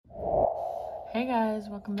Hey guys,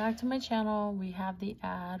 welcome back to my channel. We have the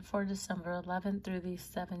ad for December 11th through the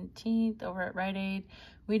 17th over at Rite Aid.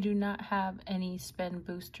 We do not have any spend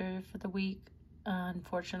booster for the week.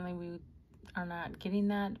 Unfortunately, we are not getting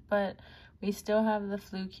that, but we still have the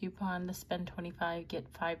flu coupon, the spend 25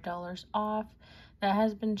 get $5 off. That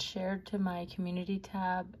has been shared to my community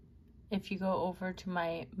tab. If you go over to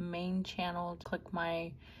my main channel, click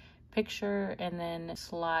my picture and then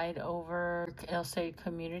slide over, it'll say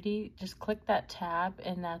community. Just click that tab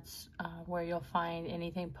and that's where you'll find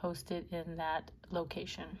anything posted in that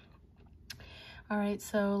location. All right,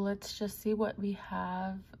 so let's just see what we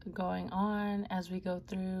have going on as we go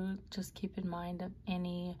through. Just keep in mind of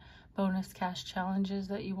any bonus cash challenges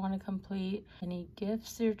that you want to complete, any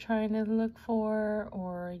gifts you're trying to look for,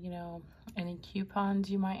 or any coupons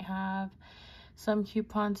you might have. Some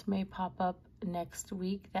coupons may pop up next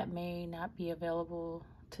week that may not be available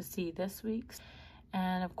to see this week.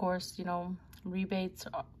 And of course, rebates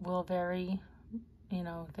will vary.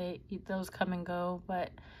 Those come and go,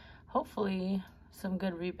 but hopefully some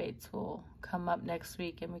good rebates will come up next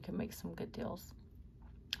week and we can make some good deals.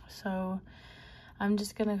 So I'm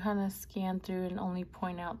just gonna kind of scan through and only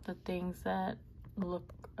point out the things that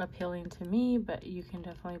look appealing to me, but you can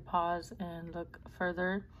definitely pause and look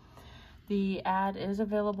further. The ad is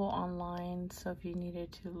available online, so if you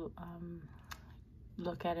needed to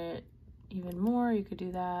look at it even more, you could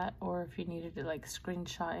do that. Or if you needed to like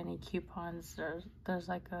screenshot any coupons, there's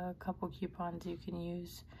like a couple coupons you can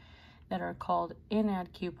use that are called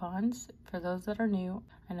in-ad coupons. For those that are new,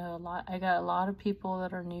 I got a lot of people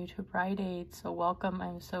that are new to Rite Aid, so welcome.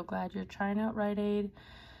 I'm so glad you're trying out Rite Aid.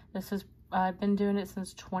 I've been doing it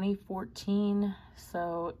since 2014,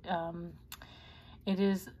 so it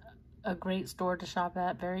is a great store to shop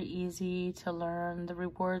at, very easy to learn. The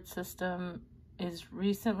reward system is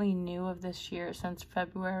recently new of this year, since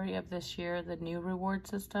February of this year, the new reward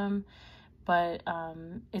system, but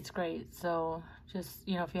it's great. So just,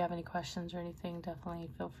 if you have any questions or anything, definitely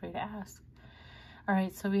feel free to ask. All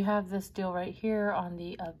right, so we have this deal right here on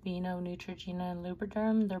the Aveeno, Neutrogena, and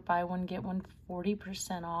Lubriderm. They're buy one, get one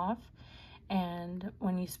 40% off. And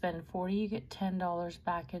when you spend $40, you get $10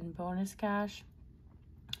 back in bonus cash.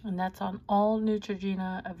 And that's on all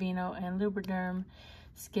Neutrogena, Aveeno, and Lubriderm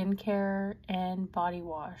skincare and body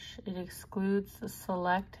wash. It excludes the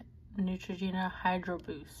select Neutrogena Hydro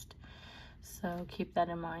Boost, so keep that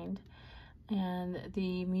in mind. And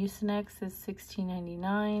the Mucinex is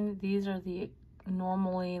 $16.99. These are the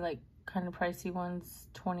normally like kind of pricey ones,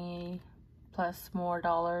 20 plus more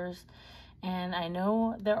dollars. And I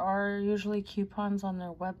know there are usually coupons on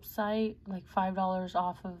their website, like $5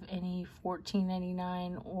 off of any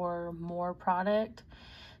 $14.99 or more product.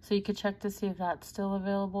 So you could check to see if that's still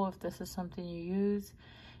available, if this is something you use.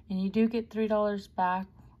 And you do get $3 back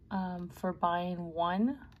for buying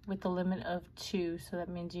one with a limit of 2. So that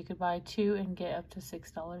means you could buy 2 and get up to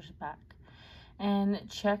 $6 back. And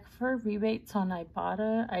check for rebates on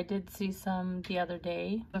Ibotta. I did see some the other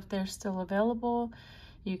day. If they're still available,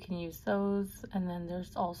 you can use those. And then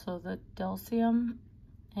there's also the Delcium,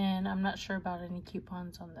 and I'm not sure about any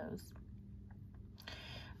coupons on those.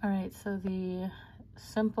 All right, so the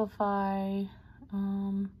Simplify,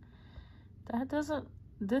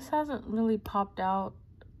 this hasn't really popped out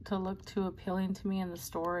to look too appealing to me in the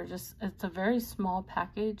store. It's a very small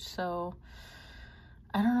package, so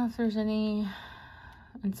I don't know if there's any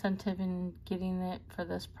incentive in getting it for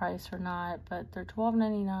this price or not, but they're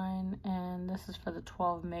 $12.99, and this is for the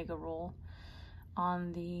 12 mega roll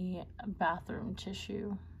on the bathroom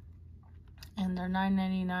tissue, and they're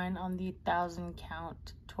 $9.99 on the 1,000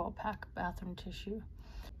 count 12-pack bathroom tissue.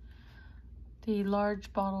 The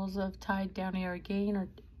large bottles of Tide Downy or Gain are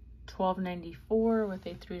 $12.94 with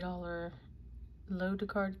a $3 load to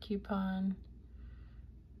card coupon.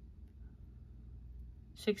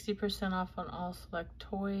 60% off on all select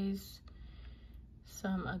toys.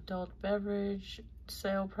 Some adult beverage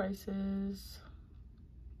sale prices.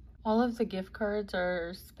 All of the gift cards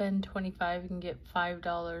are spend $25 and get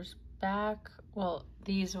 $5 back. Well,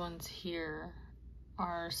 these ones here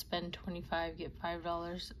are spend $25, get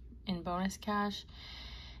 $5 in bonus cash.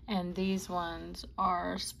 And these ones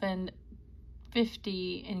are spend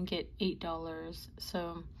 $50 and get $8.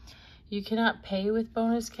 So you cannot pay with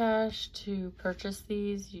bonus cash to purchase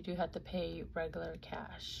these. You do have to pay regular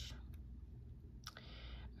cash.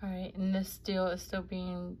 All right, and this deal is still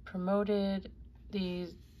being promoted. The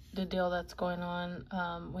deal that's going on,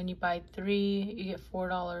 when you buy 3, you get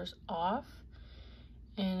 $4 off.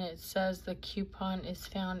 And it says the coupon is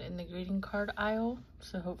found in the greeting card aisle,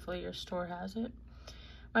 so hopefully your store has it.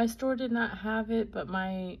 My store did not have it, but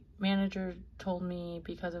my manager told me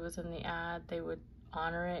because it was in the ad, they would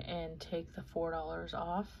honor it and take the $4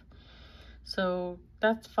 off. So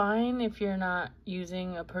that's fine if you're not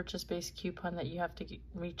using a purchase-based coupon that you have to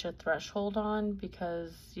reach a threshold on,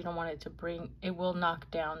 because you don't want it to bring, it will knock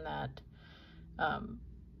down that,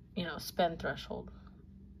 you know, spend threshold.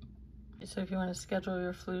 So if you want to schedule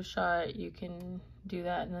your flu shot, you can do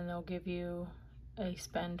that, and then they'll give you a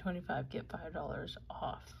spend 25, get $5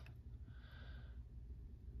 off.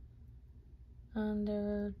 And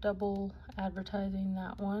they're double advertising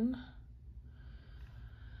that one.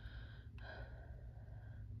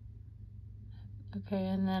 Okay,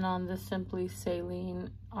 and then on the Simply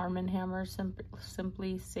Saline Arm & Hammer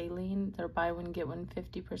Simply Saline, they're buy one get one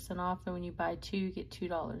 50% off, and when you buy two, you get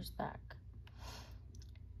 $2 back.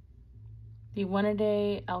 The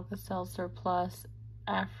One-A-Day Alka-Seltzer Plus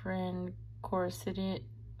Afrin Quercetin,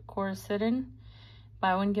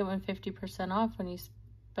 buy one get one 50% off. When you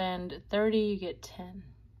spend 30, you get 10.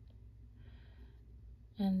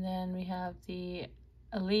 And then we have the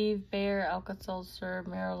Aleve Bear Alka-Seltzer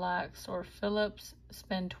Marilax or Phillips,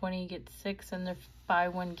 spend 20, get 6, and they're buy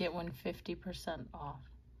one get one 50% off.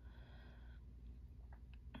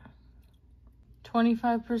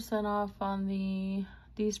 25% off on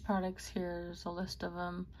these products here. There's a list of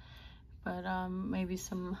them, but maybe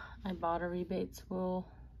some Ibotta rebates will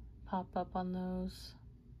pop up on those.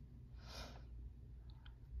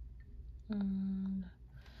 And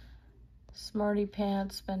Smarty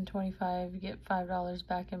Pants, spend 25, you get $5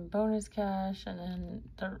 back in bonus cash, and then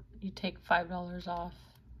you take $5 off.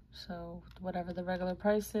 So whatever the regular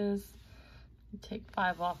price is, you take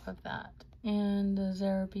 5 off of that. And the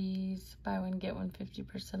Zarabees, buy one get one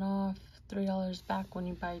 50% off, $3 back when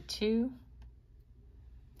you buy 2.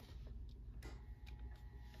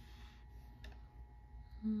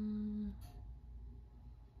 And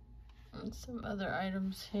some other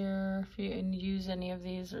items here. If you use any of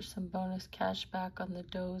these, there's some bonus cash back on the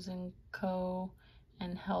Doze & Co.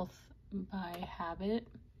 and Health by Habit.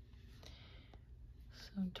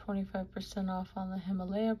 So 25% off on the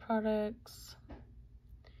Himalaya products.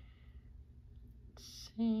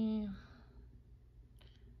 Let's see.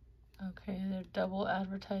 Okay, they're double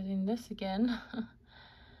advertising this again.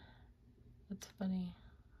 That's funny.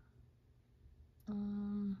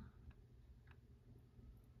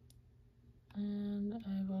 And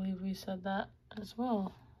I believe we said that as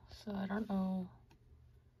well. So I don't know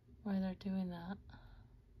why they're doing that.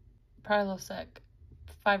 Prilosec,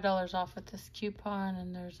 $5 off with this coupon,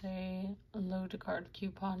 and there's a low to card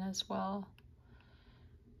coupon as well.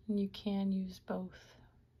 And you can use both.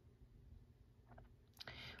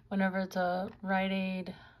 Whenever it's a Rite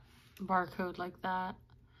Aid barcode like that,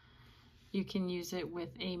 you can use it with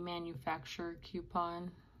a manufacturer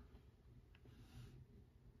coupon.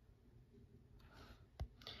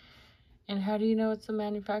 And how do you know it's a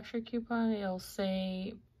manufacturer coupon? It'll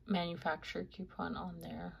say manufacturer coupon on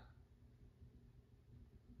there.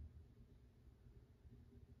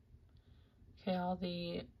 Okay, all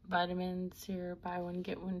the vitamins here, buy one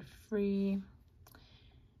get one free.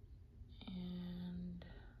 And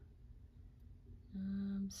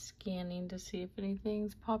I'm scanning to see if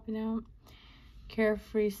anything's popping out.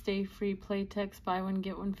 Carefree Stay Free Playtex, buy one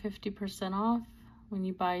get one 50% off. When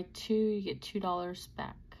you buy 2, you get $2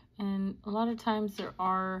 back. And a lot of times there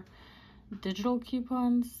are digital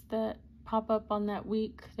coupons that pop up on that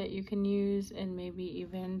week that you can use, and maybe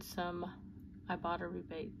even some Ibotta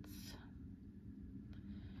rebates.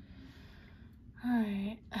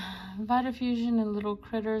 Alright, Vitafusion and Little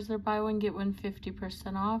Critters, they're buy one get one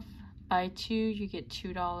 50% off. Buy 2, you get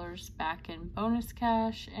 $2 back in bonus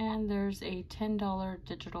cash, and there's a $10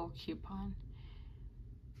 digital coupon.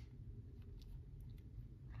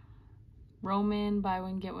 Roman, buy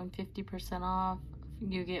one get one 50% off.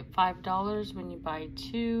 You get $5 when you buy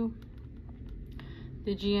 2.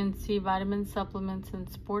 The GNC vitamin supplements and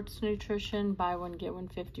sports nutrition, buy one get one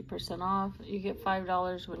 50% off. You get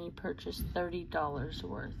 $5 when you purchase $30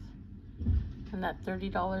 worth. And that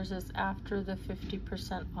 $30 is after the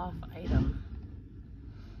 50% off item.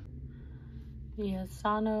 The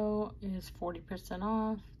Asano is 40%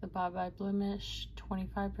 off. The Bye Bye Blemish,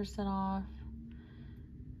 25% off.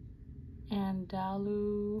 And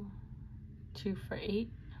Dalu, 2 for $8.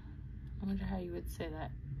 I wonder how you would say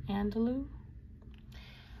that. Andalou?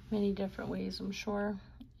 Many different ways, I'm sure.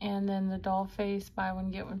 And then the Doll Face, buy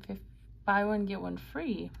one get one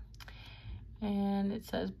free. And it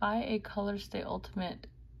says buy a Colorstay Ultimate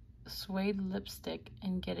Suede lipstick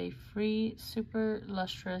and get a free super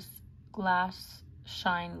lustrous glass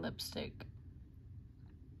shine lipstick.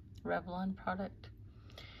 Revlon product.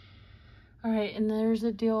 All right, and there's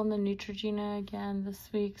a deal on the Neutrogena again this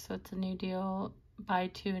week, so it's a new deal. Buy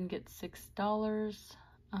 2 and get $6,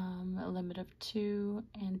 a limit of 2,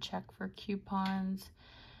 and check for coupons.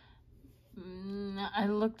 I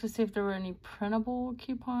looked to see if there were any printable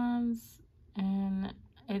coupons, and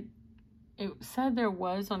it said there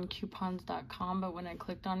was on coupons.com, but when I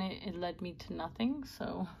clicked on it, it led me to nothing,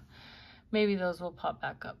 so maybe those will pop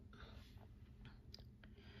back up.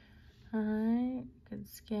 Alright, you can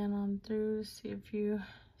scan on through to see if you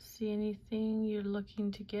see anything you're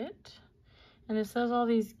looking to get. And it says all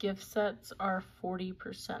these gift sets are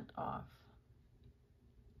 40% off.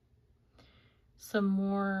 Some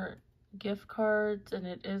more gift cards, and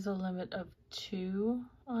it is a limit of 2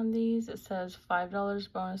 on these. It says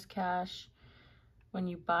 $5 bonus cash when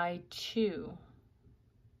you buy 2.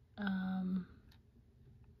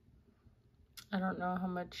 I don't know how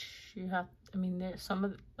much you have. I mean, there's some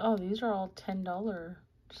of these are all $10,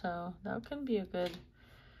 so that can be a good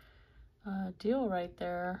deal right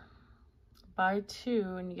there. Buy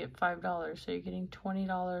 2 and you get $5, so you're getting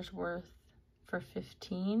 $20 worth for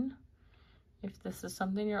 $15. If this is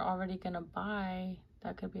something you're already gonna buy,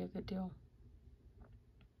 that could be a good deal.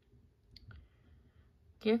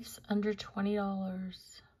 Gifts under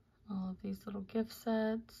 $20. All of these little gift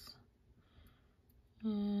sets.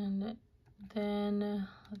 And then,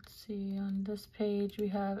 let's see, on this page we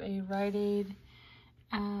have a Rite Aid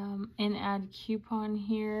in-ad coupon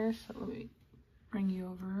here. So let me bring you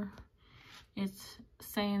over. It's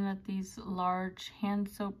saying that these large hand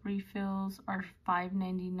soap refills are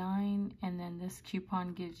 $5.99, and then this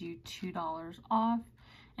coupon gives you $2 off.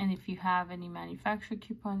 And if you have any manufacturer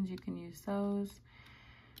coupons, you can use those.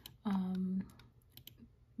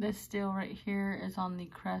 This deal right here is on the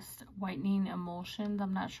Crest whitening emulsions.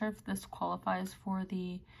 I'm not sure if this qualifies for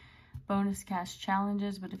the bonus cash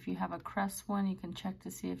challenges, but if you have a Crest one, you can check to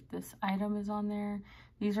see if this item is on there.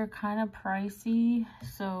 These are kind of pricey,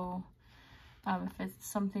 so if it's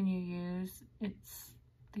something you use,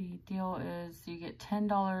 the deal is you get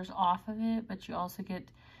 $10 off of it, but you also get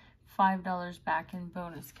 $5 back in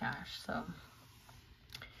bonus cash. So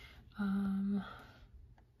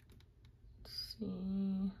let's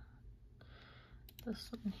see,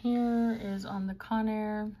 this one here is on the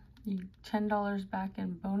Conair. You $10 back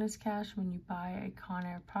in bonus cash when you buy a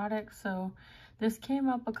Conair product. So this came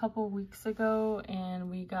up a couple weeks ago, and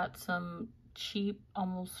we got some cheap,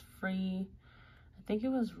 almost free, I think it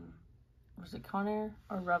was it Conair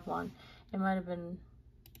or Revlon? It might have been,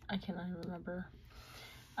 I cannot remember.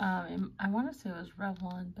 I want to say it was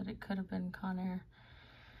Revlon, but it could have been Conair.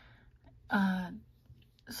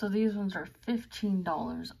 So these ones are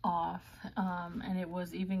 $15 off, and it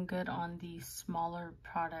was even good on the smaller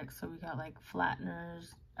products. So we got like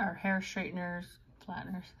flatteners, or hair straighteners,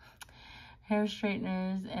 hair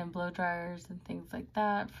straighteners and blow dryers and things like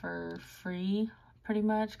that for free, pretty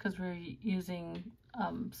much, because we're using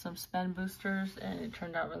some spend boosters, and it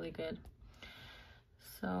turned out really good.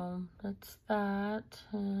 So that's that.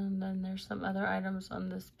 And then there's some other items on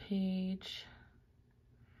this page.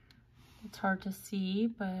 It's hard to see,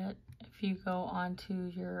 but if you go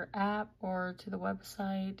onto your app or to the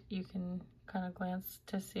website, you can kind of glance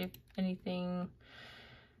to see if anything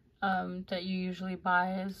that you usually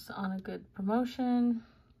buy is on a good promotion,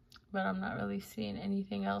 but I'm not really seeing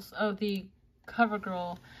anything else. Oh, the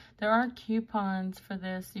CoverGirl, there are coupons for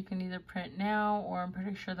this. You can either print now, or I'm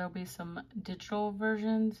pretty sure there'll be some digital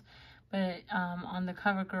versions. But on the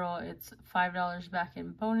CoverGirl, it's $5 back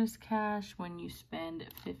in bonus cash when you spend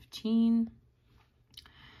 $15.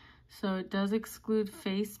 So it does exclude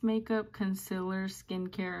face makeup, concealer,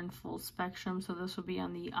 skincare, and full spectrum. So this will be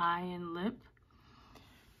on the eye and lip.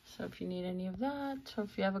 So if you need any of that, or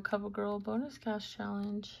if you have a CoverGirl bonus cash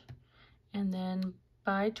challenge, and then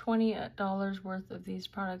buy $20 worth of these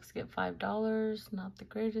products, get $5. Not the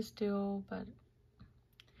greatest deal, but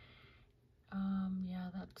yeah,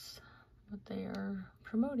 that's what they are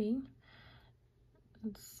promoting.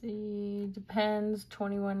 Let's see, depends,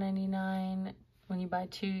 $21.99. When you buy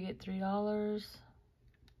 2, you get $3.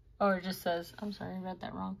 Or it just says, I'm sorry, I read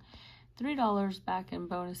that wrong. $3 back in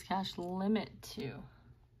bonus cash, limit 2.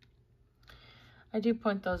 I do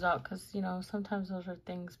point those out because, you know, sometimes those are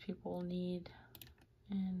things people need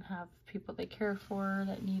and have people they care for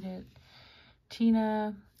that need it.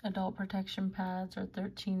 Tina adult protection pads are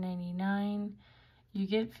 $13.99. You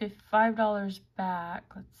get $5 back,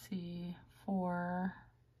 let's see, for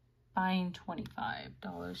buying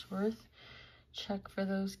 $25 worth. Check for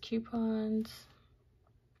those coupons.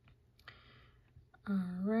 All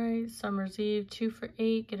right. right, Summer's Eve, 2 for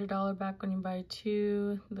 $8, get $1 back when you buy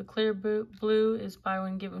 2. The clear blue is buy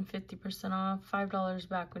one, get one 50% off, $5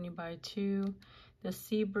 back when you buy 2. The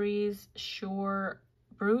Sea Breeze Shore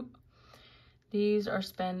Brute, these are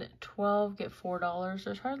spend 12, get $4.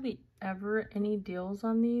 There's hardly ever any deals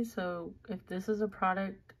on these, so if this is a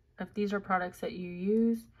product, if these are products that you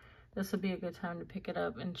use, this would be a good time to pick it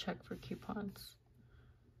up and check for coupons.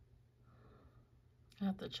 I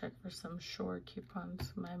have to check for some Shore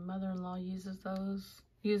coupons. My mother-in-law uses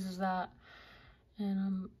that, and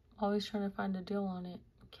I'm always trying to find a deal on it.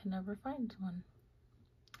 Can never find one.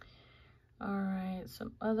 All right,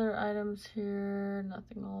 some other items here,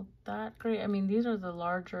 nothing all that great. I mean, these are the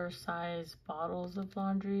larger size bottles of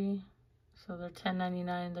laundry. So they're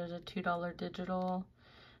 $10.99, there's a $2 digital.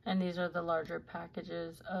 And these are the larger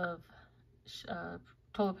packages of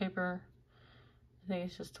toilet paper. I think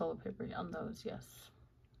it's just toilet paper on those, yes.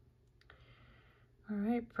 All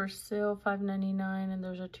right, Persil, $5.99, and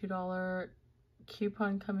there's a $2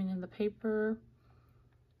 coupon coming in the paper.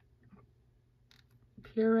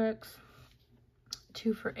 Purex,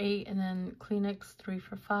 2 for $8, and then Kleenex, 3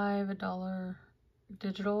 for $5, $1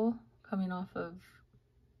 digital coming off of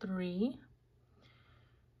 3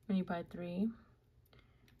 when you buy 3.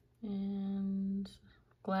 And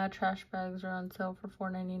Glad trash bags are on sale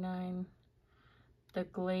for $4.99. The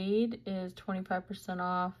Glade is 25%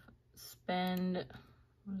 off. Spend,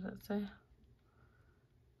 what does that say?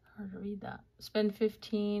 Hard to read that. Spend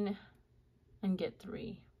 15 and get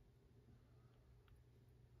 3.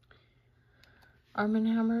 Arm &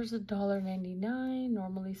 Hammer is $1.99,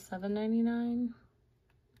 normally $7.99.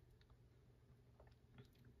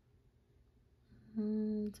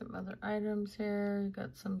 Some other items here. You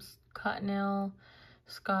got some Cottonelle,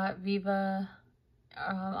 Scott Viva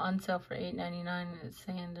on sale for $8.99, and it's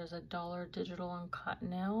saying there's $1 digital on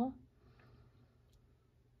Cottonelle.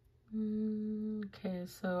 Okay,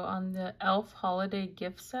 so on the Elf holiday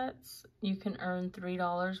gift sets, you can earn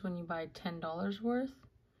 $3 when you buy $10 worth.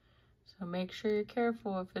 So make sure you're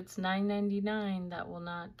careful. If it's $9.99, that will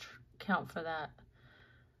not count for that.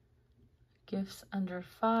 Gifts under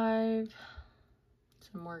 $5.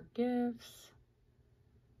 Some more gifts.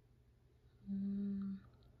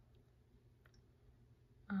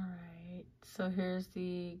 All right, so here's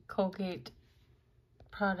the Colgate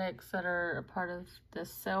products that are a part of the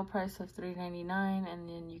sale price of $3.99, and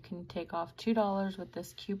then you can take off $2 with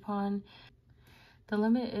this coupon. The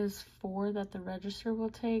limit is 4 that the register will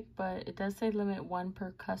take, but it does say limit 1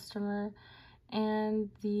 per customer, and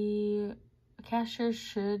the cashier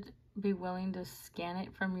should be willing to scan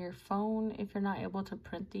it from your phone if you're not able to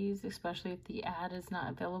print these, especially if the ad is not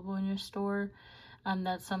available in your store.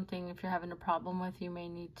 That's something, if you're having a problem with, you may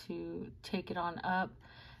need to take it on up.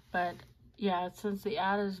 But yeah, since the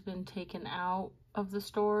ad has been taken out of the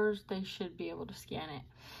stores, they should be able to scan it.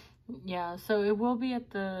 Yeah, so it will be at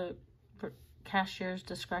the cashier's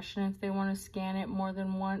discretion if they want to scan it more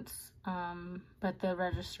than once, but the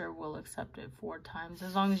register will accept it 4 times.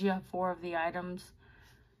 As long as you have 4 of the items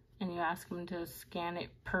and you ask them to scan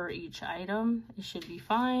it per each item, it should be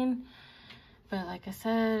fine. But like I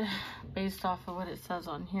said, based off of what it says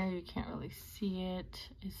on here, you can't really see it.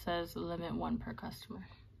 It says limit 1 per customer.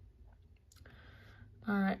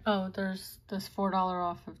 All right. Oh, there's this $4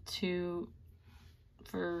 off of 2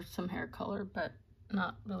 for some hair color, but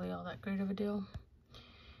not really all that great of a deal.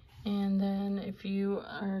 And then if you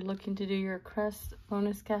are looking to do your Crest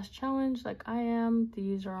bonus cash challenge like I am,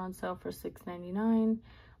 these are on sale for $6.99.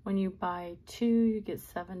 When you buy 2, you get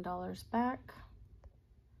 $7 back.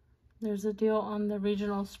 There's a deal on the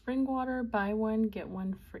regional spring water, buy 1, get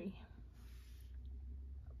 1 free.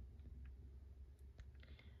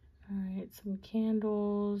 All right, some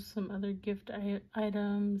candles, some other gift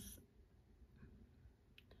items,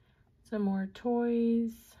 some more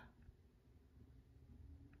toys.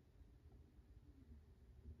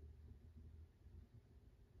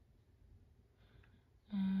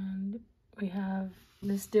 And we have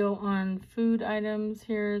this deal on food items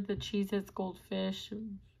here, the Cheez-Its Goldfish,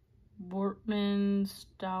 Wortman,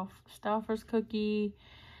 Stauffer's Cookie,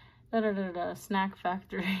 Snack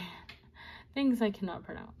Factory, things I cannot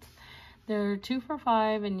pronounce. They're 2 for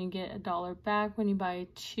 $5, and you get $1 back when you buy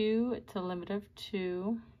 2. It's a limit of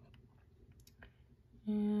 2.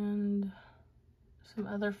 And some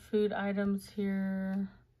other food items here.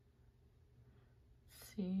 Let's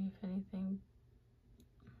see if anything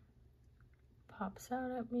pops out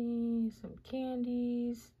at me. Some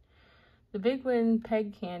candies. The Big Win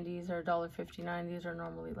Peg candies are $1.59. These are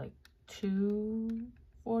normally like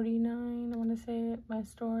 $2.49, I want to say, at my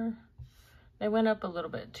store. They went up a little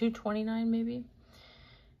bit, $2.29 maybe.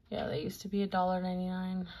 Yeah, they used to be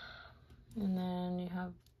 $1.99. And then you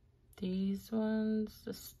have these ones,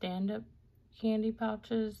 the stand-up candy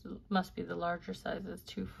pouches. Must be the larger sizes,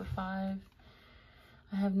 2 for $5.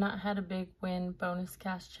 I have not had a big win bonus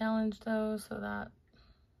cash challenge though, so that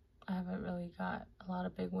I haven't really got a lot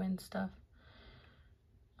of big win stuff.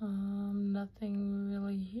 Nothing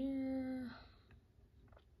really here.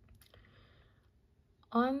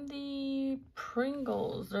 On the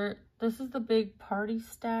Pringles, this is the big party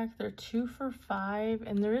stack. They're 2 for $5,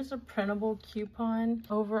 and there is a printable coupon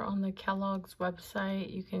over on the Kellogg's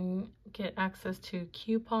website. You can get access to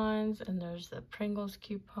coupons, and there's the Pringles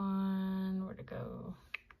coupon. Where'd it go?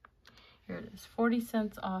 Here it is, 40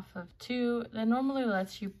 cents off of 2. That normally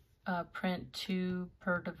lets you print 2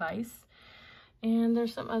 per device. And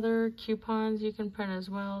there's some other coupons you can print as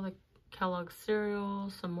well, the Kellogg's cereal,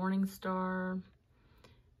 some Morningstar,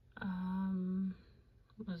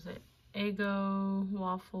 what is it, Eggo,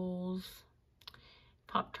 waffles,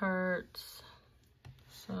 Pop-Tarts,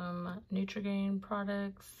 some Nutrigrain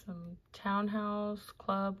products, some Townhouse,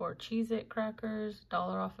 Club, or Cheez-It crackers, $1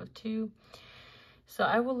 off of 2. So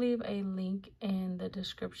I will leave a link in the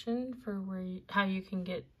description for how you can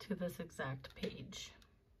get to this exact page.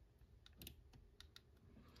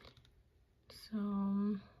 So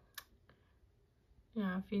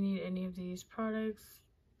yeah, if you need any of these products,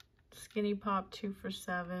 Skinny Pop 2 for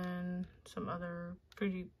 $7, some other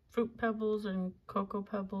Fruit Pebbles and Cocoa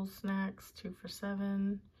Pebbles snacks 2 for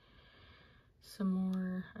 $7, some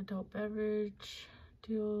more adult beverage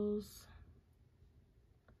deals,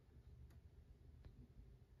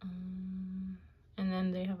 and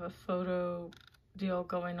then they have a photo deal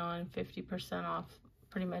going on, 50% off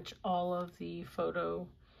pretty much all of the photo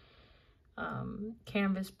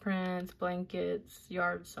canvas prints, blankets,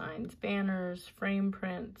 yard signs, banners, frame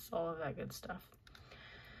prints, all of that good stuff.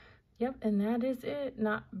 Yep, and that is it.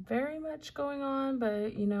 Not very much going on,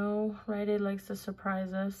 but you know, Rite Aid likes to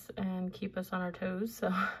surprise us and keep us on our toes,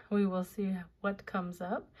 so we will see what comes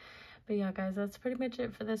up. But yeah, guys, that's pretty much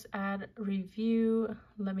it for this ad review.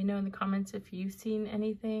 Let me know in the comments if you've seen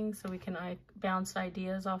anything so we can bounce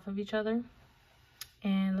ideas off of each other.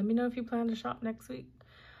 And let me know if you plan to shop next week.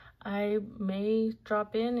 I may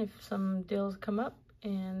drop in if some deals come up,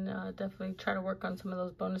 and definitely try to work on some of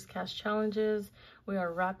those bonus cash challenges. We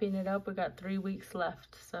are wrapping it up. We got 3 weeks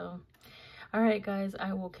left. So, all right, guys,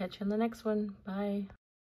 I will catch you in the next one. Bye.